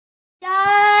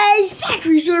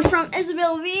Resort from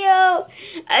Isabel Video.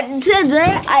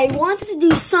 Today I wanted to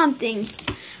do something,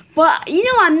 but you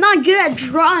know I'm not good at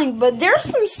drawing. But there's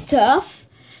some stuff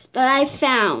that I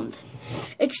found.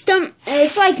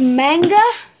 It's like manga,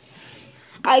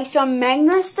 like some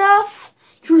manga stuff.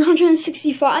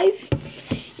 365.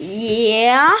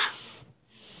 Yeah.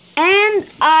 And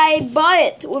I bought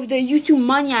it with the YouTube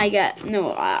money I got.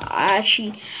 No, I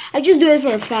just do it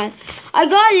for fun. I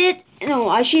got it.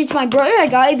 No, actually, it's my brother. I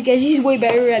got it because he's way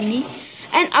better than me.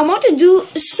 And I want to do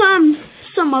some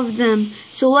of them.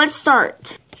 So let's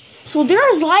start. So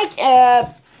there's like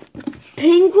a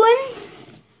penguin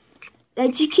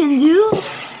that you can do.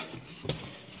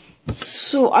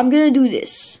 So I'm gonna do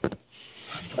this.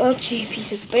 Okay,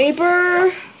 piece of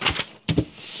paper.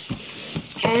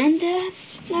 And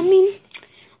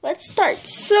let's start.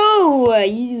 So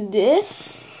you do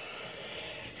this.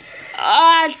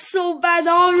 Ah, it's so bad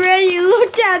already.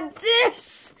 Look at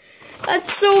this.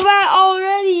 That's so bad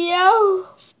already, yo.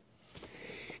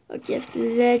 Okay,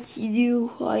 after that you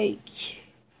do like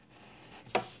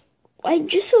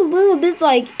just a little bit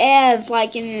like Ev,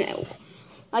 like in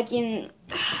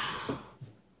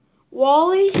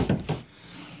Wally.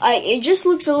 Like it just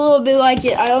looks a little bit like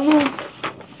it. I don't know.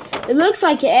 It looks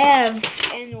like Ev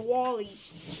and Wally.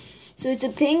 So it's a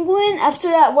penguin. After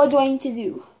that, what do I need to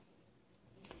do?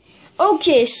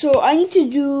 Okay, so I need to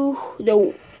do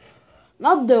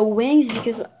not the wings,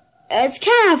 because it's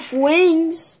kind of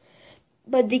wings,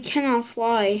 but they cannot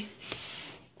fly.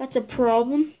 That's a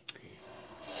problem.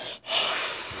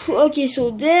 Okay, so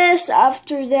this,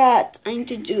 after that, I need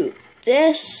to do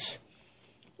this.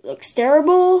 Looks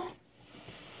terrible.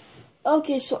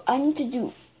 Okay, so I need to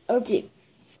do, okay.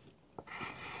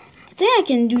 I think I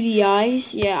can do the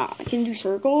eyes. Yeah, I can do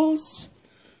circles.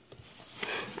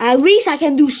 At least I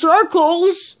can do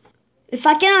circles. If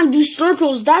I cannot do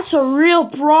circles, that's a real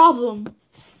problem.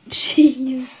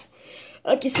 Jeez.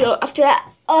 Okay, so after that,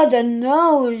 oh, the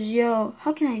nose, yo.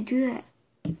 How can I do that?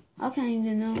 How can I do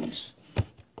the nose?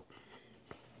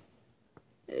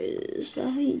 Is that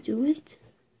how you do it?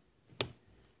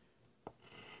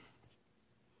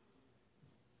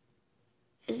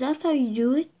 Is that how you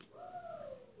do it?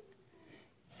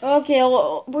 Okay,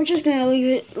 well, we're just gonna leave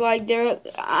it like there.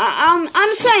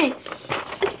 I'm saying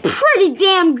it's pretty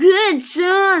damn good,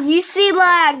 son. You see,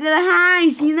 like the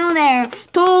eyes, you know, they're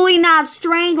totally not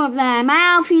straight with the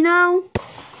mouth, you know.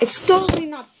 It's totally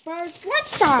not perfect. What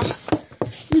the?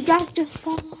 You guys just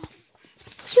fall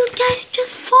off. You guys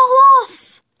just fall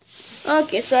off.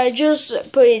 Okay, so I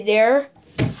just put it there.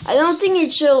 I don't think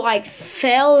it should like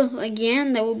fail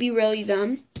again. That would be really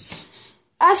dumb.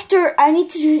 After I need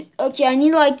to do, okay, I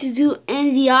need like to do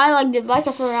in the eye, like the back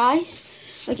of her eyes.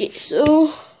 Okay,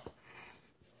 so,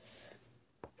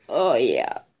 oh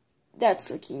yeah,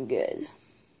 that's looking good.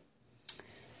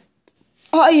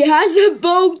 Oh, he has a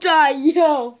bow tie,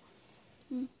 yo.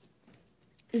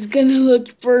 It's gonna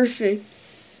look perfect.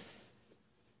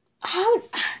 How?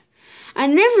 I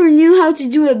never knew how to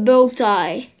do a bow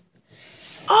tie.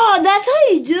 Oh, that's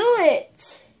how you do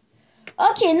it.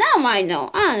 Okay, now I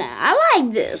know. I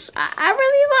like this. I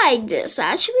really like this,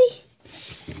 actually.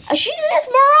 I should do this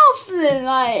more often,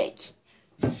 like.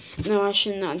 No, I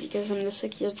should not, because I'm the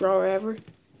sickest drawer ever.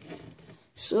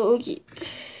 So, okay.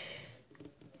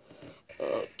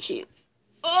 Okay.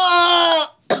 Oh!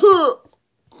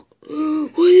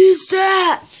 What is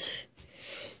that?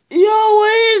 Yo,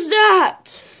 what is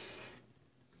that?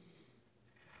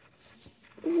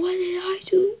 What did I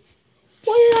do?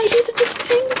 What did I do to this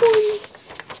penguin?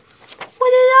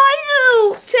 What did I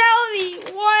do? Tell me,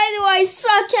 why do I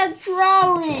suck at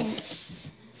drawing?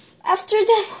 After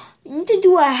that, you need to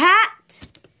do a hat.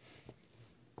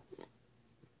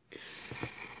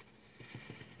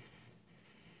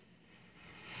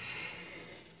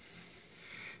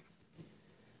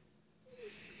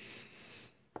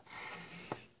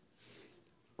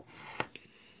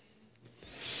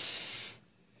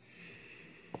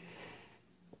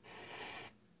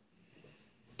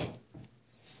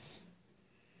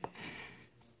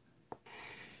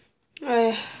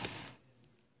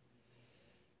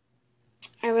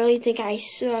 I really think I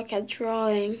suck at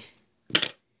drawing.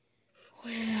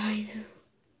 What did I do?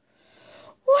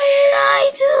 What did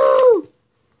I do?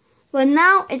 But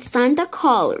now it's time to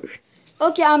color.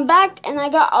 Okay, I'm back and I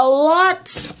got a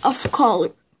lot of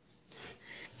color.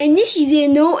 And if you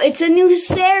didn't know, it's a new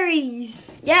series.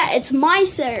 Yeah, it's my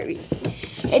series.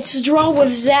 It's Draw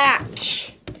with Zach.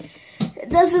 It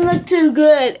doesn't look too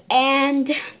good, and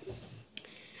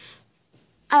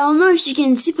I don't know if you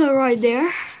can see it right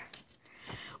there.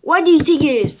 What do you think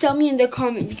it is? Tell me in the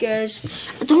comment, because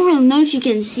I don't really know if you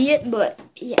can see it, but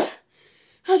yeah.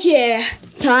 Okay,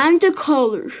 time to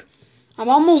color. I'm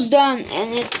almost done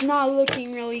and it's not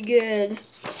looking really good.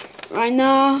 Right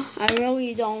now, I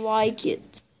really don't like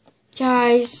it.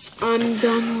 Guys, I'm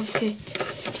done with it.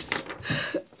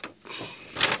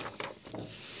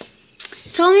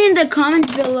 Tell me in the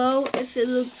comments below if it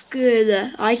looks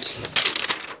good. I'm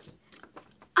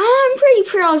pretty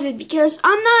proud of it because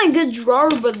I'm not a good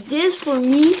drawer, but this for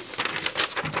me,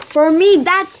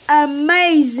 that's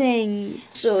amazing.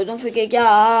 So don't forget,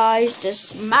 guys, to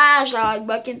smash that like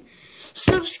button,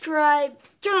 subscribe,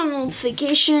 turn on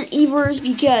notification evers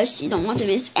because you don't want to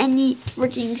miss any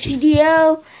freaking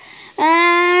video.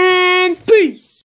 And peace.